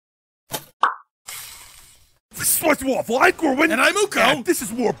Spicy Waffle, I'm Corwin. And I'm Uko. And this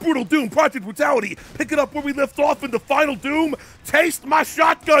is more Brutal Doom, Project Brutality. Pick it up where we left off in the final Doom. Taste my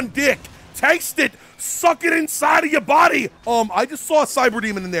shotgun dick. Taste it. Suck it inside of your body. I just saw a cyber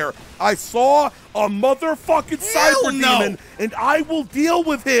demon in there. I saw a motherfucking cyber demon, and I will deal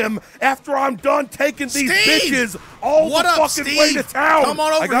with him after I'm done taking these bitches all the fucking way to town. Come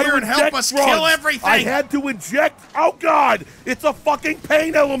on over here and help us kill everything. I had to inject. Oh God, it's a fucking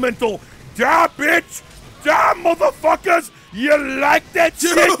pain elemental. Die, bitch. Die, motherfuckers. You like that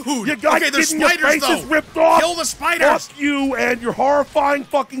shit? You got getting your faces ripped off? Kill the spiders! Fuck you and your horrifying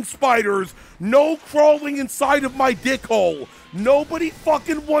fucking spiders. No crawling inside of my dick hole. Nobody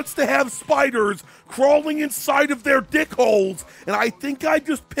fucking wants to have spiders crawling inside of their dick holes. And I think I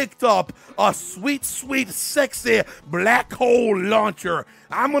just picked up a sweet, sweet, sexy black hole launcher.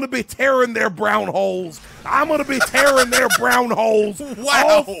 I'm gonna be tearing their brown holes. I'm gonna be tearing their brown holes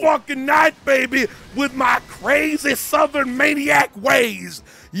all fucking night, baby, with my crazy southern maniac ways.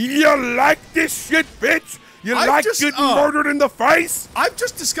 You like this shit, bitch? You like getting murdered in the face? I've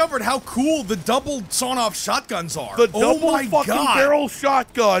just discovered how cool the double sawn-off shotguns are. The double fucking barrel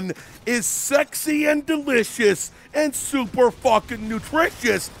shotgun is sexy and delicious and super fucking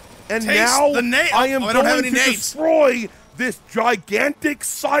nutritious. And now I am going to destroy this gigantic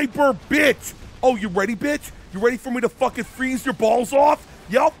cyber bitch. Oh, you ready, bitch? You ready for me to fucking freeze your balls off?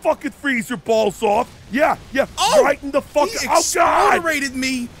 Yeah, I'll fucking freeze your balls off. Yeah, right in the fucking. He exploded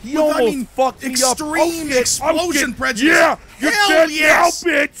me. He almost fucked me up. Extreme explosion prejudice. Yeah, you're dead now,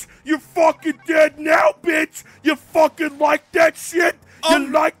 bitch. You're fucking dead now, bitch. You fucking like that shit? You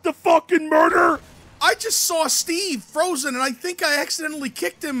like the fucking murder? I just saw Steve frozen, and I think I accidentally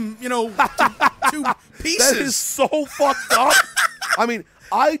kicked him, you know, to pieces. That is so fucked up. I mean,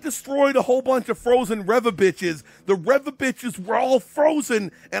 I destroyed a whole bunch of frozen Reva-bitches. The Reva-bitches were all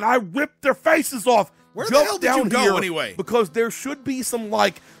frozen, and I ripped their faces off. Where the hell did you go, anyway? Because there should be some,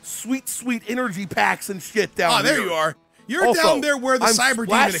 like, sweet, sweet energy packs and shit down here. Oh, there you are. You're down there where the cyber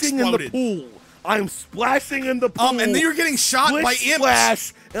demon exploded. In the pool. I'm splashing in the pool. And then you're getting shot by imps.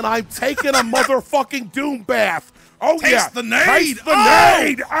 Splash, and I'm taking a motherfucking doom bath. Oh, Taste the nade. Taste the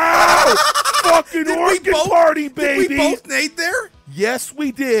nade. Ow! Fucking organ party, baby. Did we both nade there? Yes,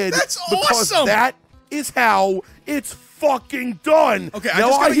 we did. That's because awesome. That is how it's fucking done. Okay,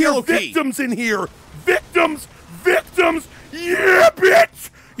 now I hear victims in here. Victims. Yeah, bitch.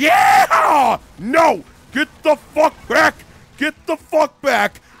 Yeah. No. Get the fuck back. Get the fuck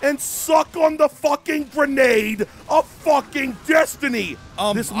back. And suck on the fucking grenade of fucking destiny.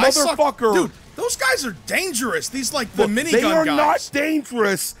 This motherfucker. Dude, those guys are dangerous. These, like, the minigun guys. They are not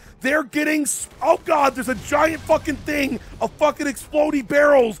dangerous. They're getting, oh God, there's a giant fucking thing of fucking explodey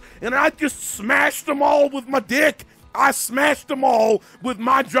barrels, and I just smashed them all with my dick. I smashed them all with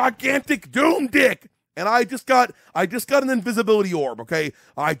my gigantic doom dick. And I just got an invisibility orb, okay?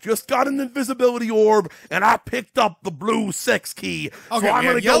 I just got an invisibility orb, and I picked up the blue sex key. Okay, so I'm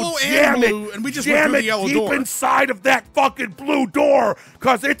gonna go jam it, and we just went through the yellow door. Deep inside of that fucking blue door,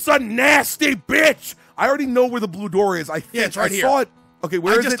 cause it's a nasty bitch. I already know where the blue door is. It's right here. I saw it. Okay,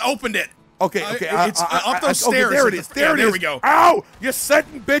 where is it? I just opened it. Okay. It's up those stairs. Okay, there it is. There we go. Ow! You're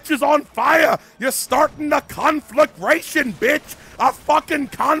setting bitches on fire. You're starting a conflagration, bitch. A fucking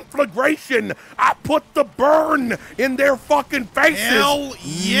conflagration. I put the burn in their fucking faces. Hell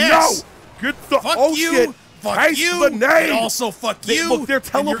yes. No. Get the fuck you. Shit. Fuck you. The nade. And also fuck you. Look, they're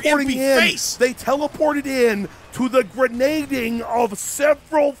teleporting in. Face. They teleported in to the grenading of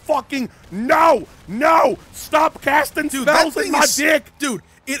several fucking. No. Stop casting spells in my dick. Dude.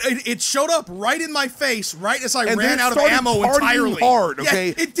 It showed up right in my face right as I ran out of ammo entirely. Hard, okay?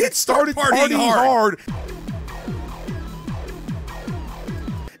 Yeah, it did start partying hard.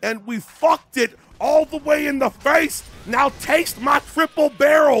 And we fucked it all the way in the face. Now taste my triple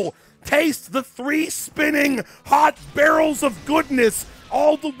barrel. Taste the 3 spinning hot barrels of goodness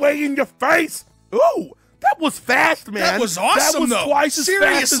all the way in your face. Ooh. That was fast, man. That was awesome, That was twice as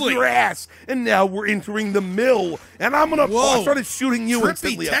fast as your ass. And now we're entering the mill. And I'm gonna. Oh, I started shooting you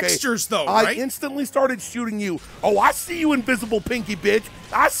instantly. Textures, though. I instantly started shooting you. Oh, I see you, invisible pinky bitch.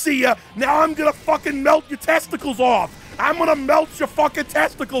 I see ya. Now I'm gonna fucking melt your testicles off. I'm gonna melt your fucking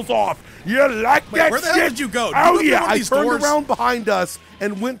testicles off. You like that shit? Where the hell did you go? I turned around behind us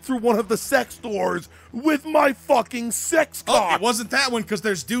and went through one of the sex doors with my fucking sex cock. Oh, it wasn't that one because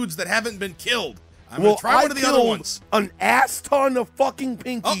there's dudes that haven't been killed. I'm gonna try one of the other ones. An ass ton of fucking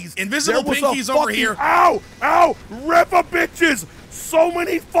pinkies. Invisible pinkies over here. Ow! Reva bitches! So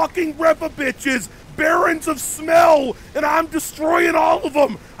many fucking Reva bitches! Barons of smell, and I'm destroying all of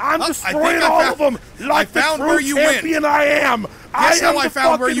them. I'm destroying all of them like the true champion I am. Guess I how am I the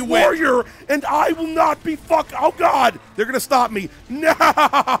found where fucking you went. warrior, and I will not be Oh God, they're gonna stop me. No!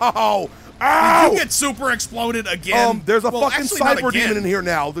 Ow! Did you get super exploded again? There's a Well, fucking actually, not cyber again. demon in here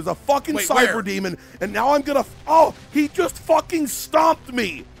now. There's a fucking Wait, cyber where? demon, and now I'm gonna. Oh, he just fucking stomped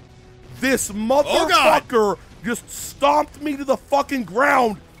me. This motherfucker just stomped me to the fucking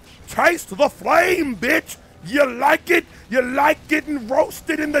ground. Taste the flame, bitch. You like it? You like getting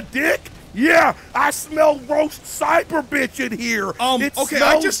roasted in the dick? Yeah, I smell roast cyber bitch in here. It Okay, I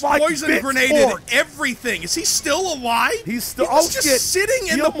smells just like poison bitch grenaded pork. everything. Is he still alive? He's still. He was oh just shit! sitting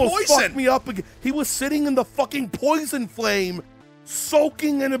in he the almost poison. Fucked me up again. He was sitting in the fucking poison flame,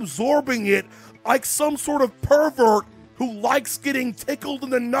 soaking and absorbing it like some sort of pervert who likes getting tickled in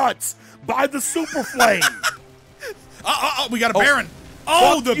the nuts by the super flame. We got a Baron.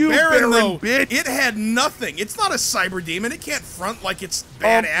 Oh, the you, Baron, though. bitch. It had nothing. It's not a cyber demon. It can't front like it's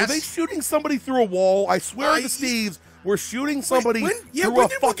badass. Were they shooting somebody through a wall? I swear to Steves, we're shooting somebody when through a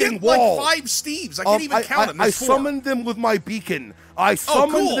did fucking we get, wall. Like 5 Steves. I can't even count them. I There's 4. summoned them with my beacon. I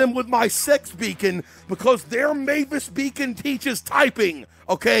summoned them with my sex beacon because their Mavis beacon teaches typing.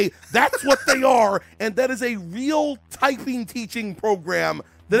 Okay, that's what they are, and that is a real typing teaching program.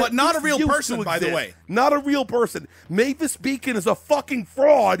 But not a real person, by the way. Not a real person. Mavis Beacon is a fucking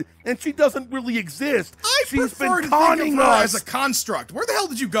fraud, and she doesn't really exist. She's prefer been to think conning of her us as a construct. Where the hell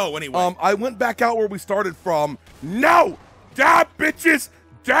did you go anyway? I went back out where we started from. No! Dab bitches!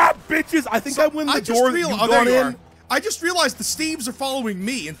 Dab bitches! I think I went in the door that you got in. I just realized the Steves are following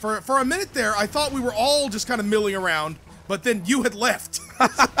me, and for a minute there, I thought we were all just kind of milling around, but then you had left.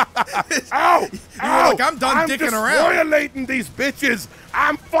 Ow! You were like, I'm done dicking around. I'm violating these bitches!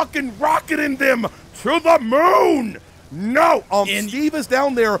 I'm fucking rocketing them to the moon! No! Steve is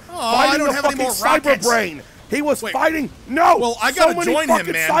down there fighting the fucking cyber brain. He was fighting. No! Well, I gotta so many join fucking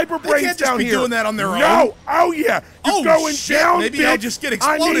him, man. Cyber They brains can't just down be here. doing that on their own. No! Oh yeah! You're going shit. down, Maybe bitch. I'll just get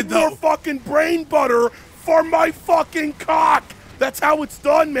exploded, I need though. more fucking brain butter for my fucking cock. That's how it's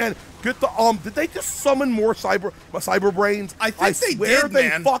done, man. Get the Did they just summon more cyber brains? I think they swear did, they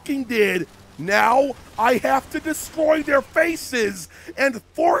man. fucking did. Now I have to destroy their faces and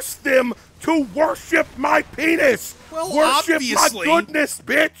force them to worship my penis. Well, worship obviously. my goodness,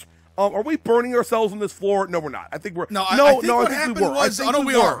 bitch. Are we burning ourselves on this floor? No, we're not. I think we're I think I what think happened we were. was, I think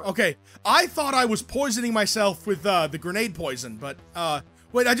we are. Okay, I thought I was poisoning myself with the grenade poison, but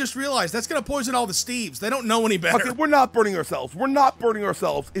wait, I just realized that's gonna poison all the Steves. They don't know any better. Okay, we're not burning ourselves. We're not burning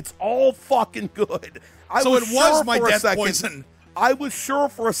ourselves. It's all fucking good. So it was my death poison. I was sure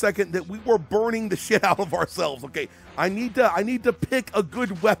for a second that we were burning the shit out of ourselves. Okay, I need to pick a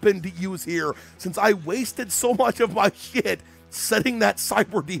good weapon to use here since I wasted so much of my shit setting that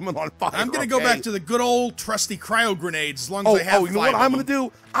cyber demon on fire. I'm gonna go back to the good old trusty cryo grenades as long as I have 5 you know what I'm gonna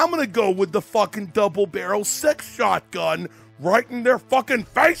do? I'm gonna go with the fucking double barrel sex shotgun right in their fucking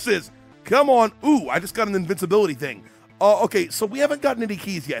faces. Come on. Ooh, I just got an invincibility thing. Okay, so we haven't gotten any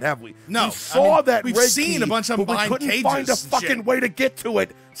keys yet, have we? No. We saw that we've red seen key, a bunch of them but we behind couldn't cages find a and fucking shit. way to get to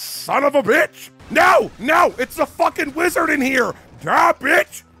it. Son of a bitch! No, it's a fucking wizard in here. Ah,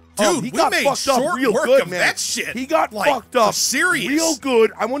 bitch! Dude, he we got made fucked up short real work good, of man. that shit. He got Like, fucked up serious. real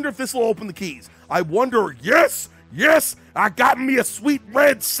good. I wonder if this will open the keys. I wonder. Yes, I got me a sweet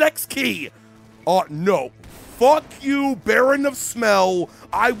red sex key. No. Fuck you, Baron of Smell.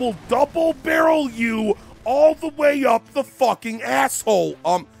 I will double barrel you all the way up the fucking asshole.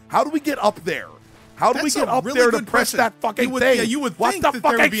 How do we get up there? How do we get up there to press that fucking thing? Yeah, you would think that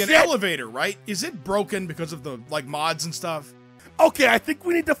there would be an elevator, right? Is it broken because of the mods and stuff? Okay, I think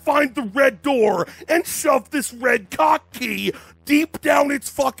we need to find the red door and shove this red cock key deep down its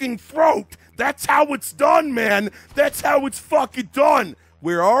fucking throat. That's how it's done, man. That's how it's fucking done.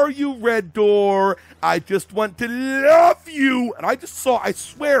 Where are you, red door? I just want to love you. And I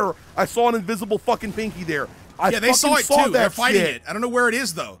swear, I saw an invisible fucking pinky there. They saw it too. They're fighting shit. it. I don't know where it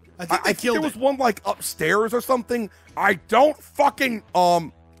is though. I think they killed it. There was one like upstairs or something. I don't fucking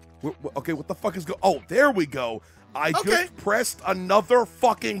okay, what the fuck is Oh, there we go. I just pressed another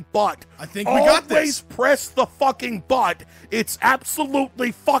fucking butt. I think we got this. Always press the fucking butt. It's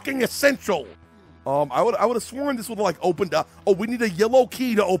absolutely fucking essential. I would have sworn this would have like opened up. Oh, we need a yellow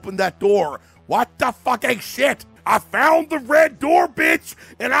key to open that door. What the fucking shit? I found the red door, bitch,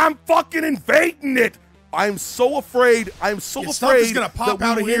 and I'm fucking invading it. I'm so afraid. Stuff is gonna pop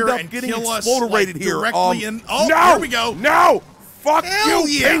out of here and kill us like, directly in. Oh, no, here we go. No. Fuck Hell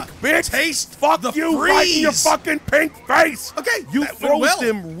you, yeah. pink bitch! Taste Fuck the you freeze. right in your fucking pink face! Okay, you that went froze well.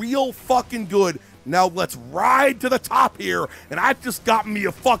 him real fucking good. Now let's ride to the top here, and I just got me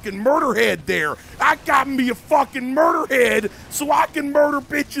a fucking murder head there. I got me a fucking murder head so I can murder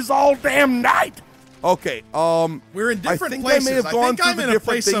bitches all damn night. Okay, we're in different I think places. I may have gone through I'm the in a different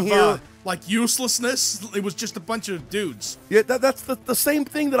place thing of here. like uselessness. It was just a bunch of dudes. Yeah, that's the same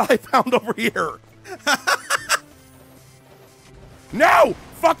thing that I found over here. Now,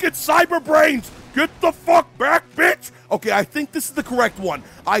 fucking cyber brains, get the fuck back, bitch! Okay, I think this is the correct one.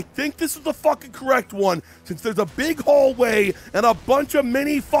 I think this is the fucking correct one, since there's a big hallway and a bunch of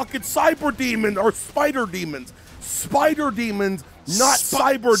mini fucking cyber demons, or spider demons. Spider demons, not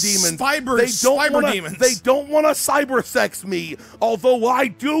cyber demons. Demons. They don't want to cyber sex me, although I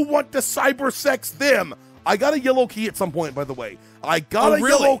do want to cyber sex them. I got a yellow key at some point, by the way. I got a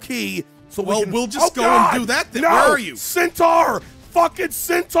yellow key, so we'll just go and do that then. No, where are you? Centaur! Fucking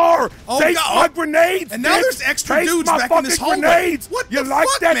Centaur! Take my grenades, and now bitch. there's extra Taste dudes my back in this hallway. Grenades. What you the like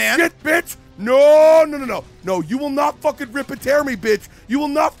fuck, that man? shit, bitch? No, you will not fucking rip and tear me, bitch. You will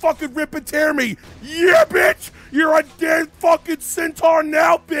not fucking rip and tear me. Yeah, bitch! You're a dead fucking Centaur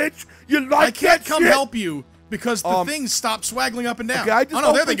now, bitch! You like I can't that come shit? help you because the things stop swaggling up and down.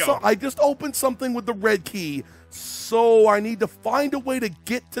 Okay, there they go. I just opened something with the red key, so I need to find a way to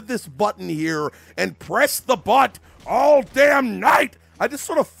get to this button here and press the butt all damn night. I just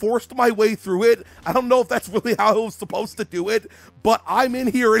sort of forced my way through it. I don't know if that's really how I was supposed to do it, but I'm in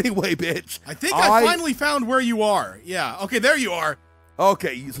here anyway, bitch. I think I finally found where you are. Yeah, okay, there you are.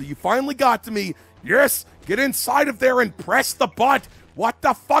 Okay, so you finally got to me. Yes, get inside of there and press the butt. What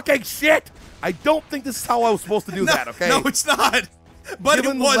the fucking shit? I don't think this is how I was supposed to do that, okay? No, it's not. But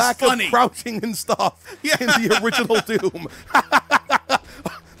Given it was the lack funny. of crouching and stuff in the original Doom.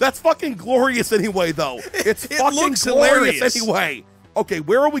 That's fucking glorious anyway, though. It's fucking looks glorious hilarious. Anyway. Okay,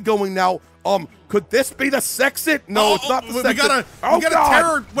 where are we going now? Could this be the Sexit? No, it's not the Sexit. We gotta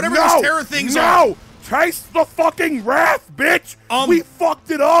terror, whatever those terror things are. No! Taste the fucking wrath, bitch! We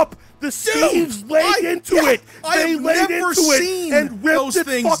fucked it up! The Steves laid into it! They laid into it and ripped those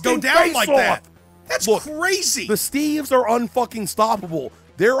things go down like that. That's crazy! The Steves are unfucking stoppable.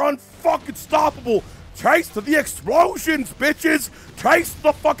 They're unfucking stoppable. Taste the explosions, bitches! Taste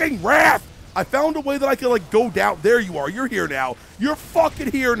the fucking wrath! I found a way that I can, like, go down. There you are. You're here now. You're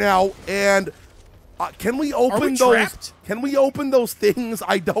fucking here now. And can we open those? Trapped? Can we open those things?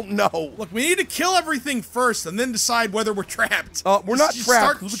 I don't know. Look, we need to kill everything first and then decide whether we're trapped. We're not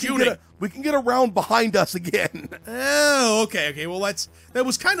trapped. Start We can get around behind us again. Oh, okay. Well, that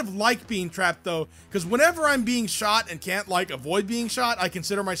was kind of like being trapped, though, because whenever I'm being shot and can't, like, avoid being shot, I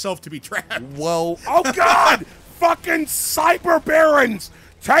consider myself to be trapped. Well, oh, God! Fucking cyber barons!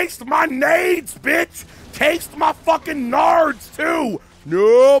 Taste my nades, bitch! Taste my fucking nards, too!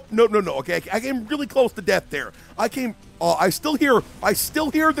 Nope, no. Okay, I came really close to death there. I still hear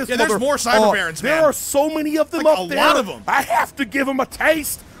this. Yeah, there's more cyber barons, man. There are so many of them up there. A lot of them. I have to give them a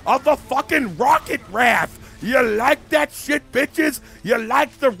taste of the fucking rocket wrath. You like that shit, bitches? You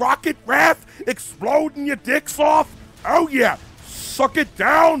like the rocket wrath? Exploding your dicks off? Oh, yeah. Suck it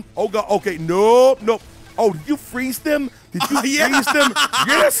down. Oh, God. Okay, nope. Oh, did you freeze them? Did you freeze them?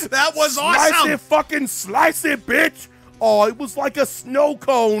 Yes! That was awesome! Slice it, fucking slice it, bitch! Oh, it was like a snow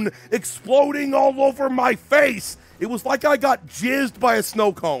cone exploding all over my face. It was like I got jizzed by a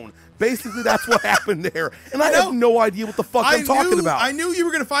snow cone. Basically, that's what happened there. And I have no idea what the fuck I'm talking about. I knew you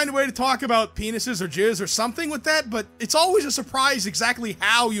were going to find a way to talk about penises or jizz or something with that, but it's always a surprise exactly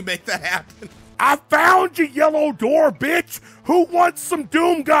how you make that happen. I found you, yellow door, bitch! Who wants some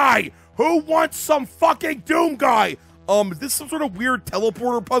Doom Guy? Who wants some fucking Doom Guy? Is this some sort of weird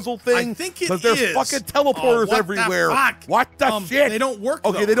teleporter puzzle thing? I think it is. Because there's fucking teleporters everywhere. What the shit? They don't work,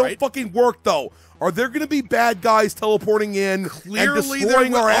 Okay, they don't fucking work, though. Are there going to be bad guys teleporting in and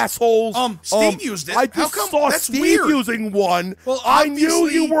destroying our assholes? Steve used it. I just saw Steve using one. Well, I knew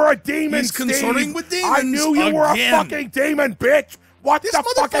you were a demon, he's consorting with demons I knew you were a fucking demon, bitch. What the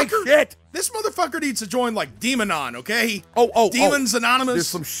fucking shit? This motherfucker needs to join, like, Demonon, okay? Demons Anonymous. There's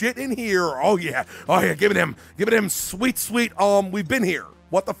some shit in here. Oh, yeah. Give it him. Sweet. We've been here.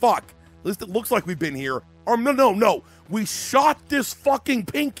 What the fuck? At least it looks like we've been here. No. We shot this fucking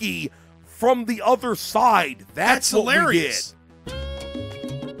Pinky from the other side. That's what hilarious. We did.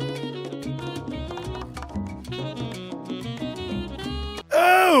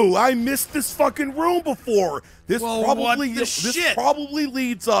 Oh, I missed this fucking room before. This probably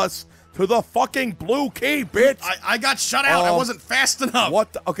leads us to the fucking blue key, bitch. I got shut out. I wasn't fast enough.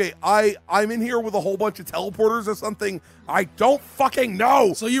 What? Okay, I'm in here with a whole bunch of teleporters or something. I don't fucking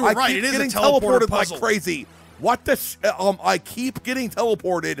know. So you were right. It is a teleported puzzle. like crazy. What the? I keep getting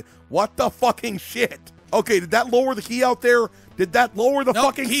teleported. What the fucking shit? Okay, did that lower the key out there? Did that lower the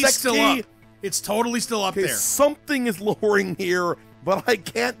fucking sex still key? Up. It's totally still up there. Something is lowering here, but I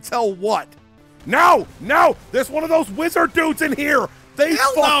can't tell what. No! There's one of those wizard dudes in here. They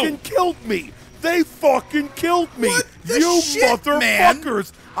fucking killed me. They fucking killed me. What the you shit,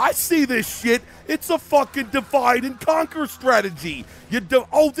 motherfuckers. Man? I see this shit. It's a fucking divide and conquer strategy.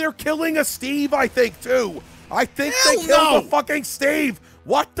 Oh, they're killing a Steve, I think, too. I think they killed a fucking Steve.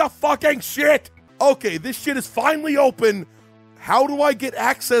 What the fucking shit? Okay, this shit is finally open. How do I get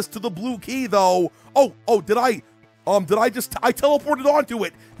access to the blue key, though? Oh, did I teleported onto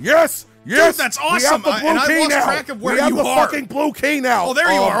it. Yes. Dude, that's awesome. We have the blue key now. Track of where we have the fucking blue key now. Oh,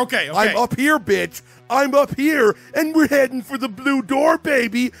 there you are. Okay. I'm up here, bitch. I'm up here, and we're heading for the blue door,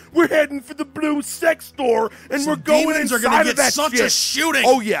 baby. We're heading for the blue sex door, and we're going inside are gonna of that such shit. A shooting.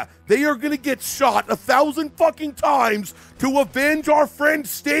 Oh yeah, they are gonna get shot 1,000 fucking times to avenge our friend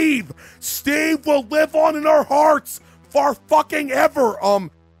Steve. Steve will live on in our hearts for fucking ever.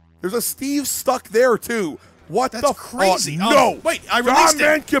 There's a Steve stuck there too. What That's the crazy? No. Wait, I released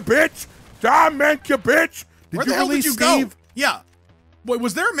it. John Mankiewicz. Where the hell did you go? Yeah. Wait,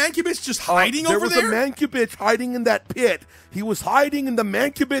 was there a Mankiewicz just hiding over there? There was a Mankiewicz hiding in that pit. He was hiding in the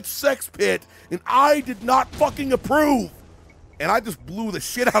Mankiewicz sex pit, and I did not fucking approve. And I just blew the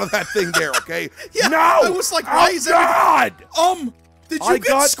shit out of that thing there, okay? Yeah, no! I was like, why is God! Did you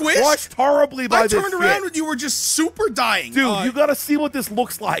get squished? I got crushed horribly by this shit. I turned around and you were just super dying. Dude, you gotta see what this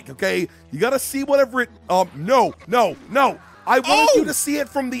looks like, okay? You gotta see whatever it... No. I wanted you to see it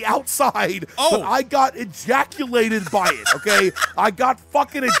from the outside, but I got ejaculated by it, okay? I got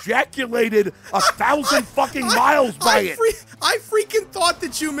fucking ejaculated 1,000 fucking miles by it. I freaking thought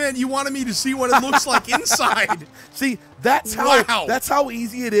that you meant you wanted me to see what it looks like inside. See, that's how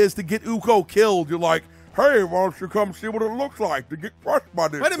easy it is to get Uko killed. You're like, hey, why don't you come see what it looks like to get crushed by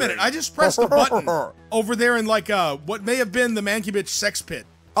this Wait a minute, I just pressed a button over there in like what may have been the Mankiewicz sex pit.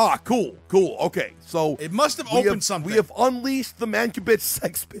 Ah, cool. Okay, so it must have opened something. We have unleashed the Mankiewicz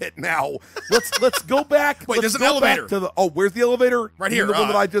sex pit now. Let's go back. Wait, there's an elevator. Where's the elevator? Right here. The one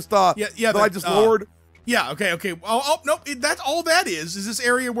that I just lowered. Yeah. Okay. No. That's all that is this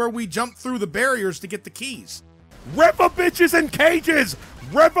area where we jump through the barriers to get the keys. River bitches in cages.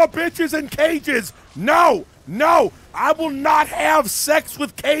 River bitches in cages. No. I will not have sex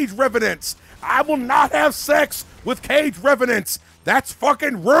with cage revenants. I will not have sex with cage revenants. That's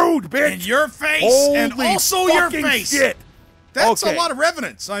fucking rude, bitch. In your face, Holy and also your face. Shit. That's a lot of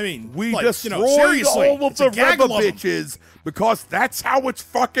revenants. I mean, we destroyed all of the Reva bitches because that's how it's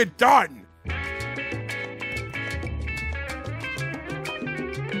fucking done.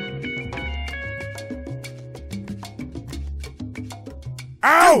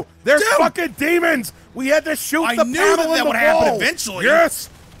 Ow! There's fucking demons. We had to shoot the panel in the wall. I knew that would happen eventually. Yes.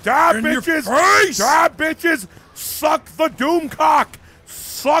 Die, bitches. Die, bitches. Suck the doomcock!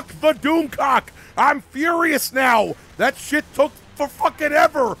 Suck the doomcock! I'm furious now! That shit took for fucking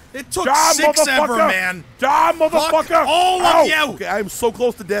ever! It took 6 ever, man! Die, motherfucker! Fuck all of you! Okay, I am so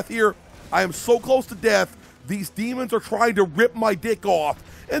close to death here. I am so close to death. These demons are trying to rip my dick off,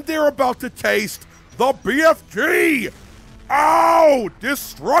 and they're about to taste the BFG! Ow!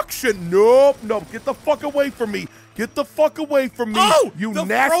 Destruction! Nope. Get the fuck away from me! Get the fuck away from me! You the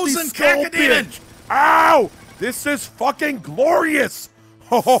nasty frozen skull bitch! Ow! This is fucking glorious!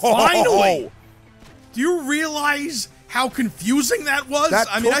 Finally! Do you realize how confusing that was? That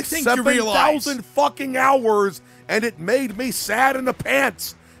I think you realize. 7,000 fucking hours, and it made me sad in the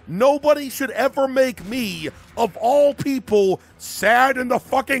pants. Nobody should ever make me, of all people, sad in the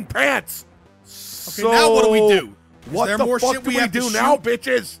fucking pants. Okay, now what do we do? What the fuck do we do now,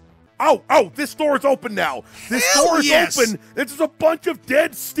 bitches? Oh, this door is open now. This door is open. There's a bunch of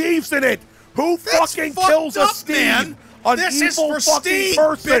dead Steves in it. Who fucking kills a Steve? Man. An this evil is for fucking Steve,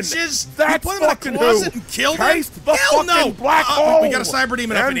 person. Bitches. That's you put him fucking in a closet who. And killed Taste him? the Hell fucking black hole. We got a cyber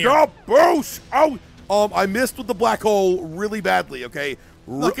demon up in here. And the boosh. I missed with the black hole really badly. Okay.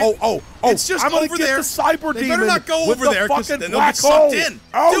 It's just I'm gonna over get there. the cyber they demon better not go with over the there fucking then black they'll hole. get sucked in.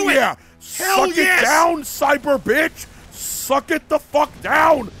 Oh Do yeah. It. Hell Suck it down, cyber bitch. Suck it the fuck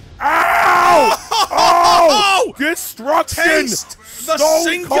down. Ow! Destruction! Taste the Stone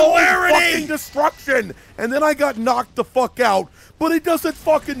singularity! Cold fucking destruction! And then I got knocked the fuck out. But it doesn't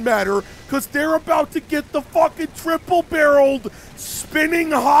fucking matter, because they're about to get the fucking triple-barreled, spinning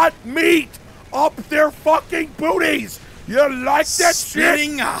hot meat up their fucking booties! You like that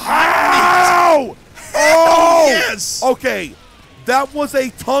spinning shit? Hot meat! Oh! Yes! Okay, that was a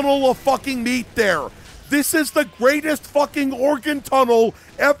tunnel of fucking meat there. This is the greatest fucking organ tunnel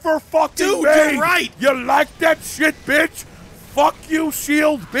ever fucking made. You're right. You like that shit, bitch? Fuck you,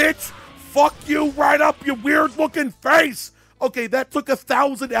 shield, bitch. Fuck you right up your weird-looking face. Okay, that took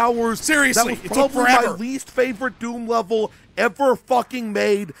 1,000 hours. Seriously, that was probably my least favorite Doom level ever fucking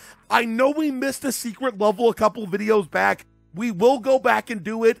made. I know we missed a secret level a couple videos back. We will go back and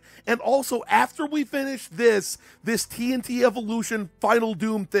do it. And also, after we finish this TNT Evolution Final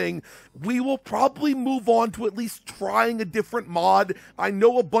Doom thing, we will probably move on to at least trying a different mod. I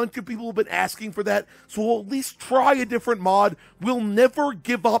know a bunch of people have been asking for that, so we'll at least try a different mod. We'll never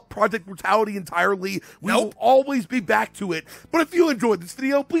give up Project Brutality entirely. We will always be back to it. But if you enjoyed this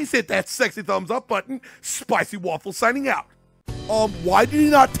video, please hit that sexy thumbs up button. Spicy Waffle signing out. Why did he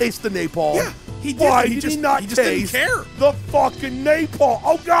not taste the napalm? Yeah, he did. Why he did just, he not he just taste didn't care. the fucking napalm?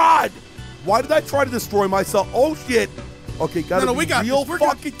 Oh, God! Why did I try to destroy myself? Oh, shit. Okay, gotta be real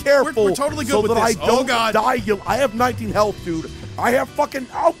fucking careful. We're totally good so with that this. I don't God. die. I have 19 health, dude. I have fucking...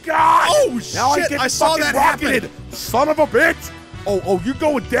 Oh, God! Oh, now shit! I saw that rocketed. happen. Son of a bitch! Oh, you're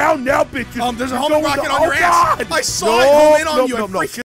going down now, bitches. There's a You're homing going rocket down. on your Oh, ass. God. I saw it home in on you. No.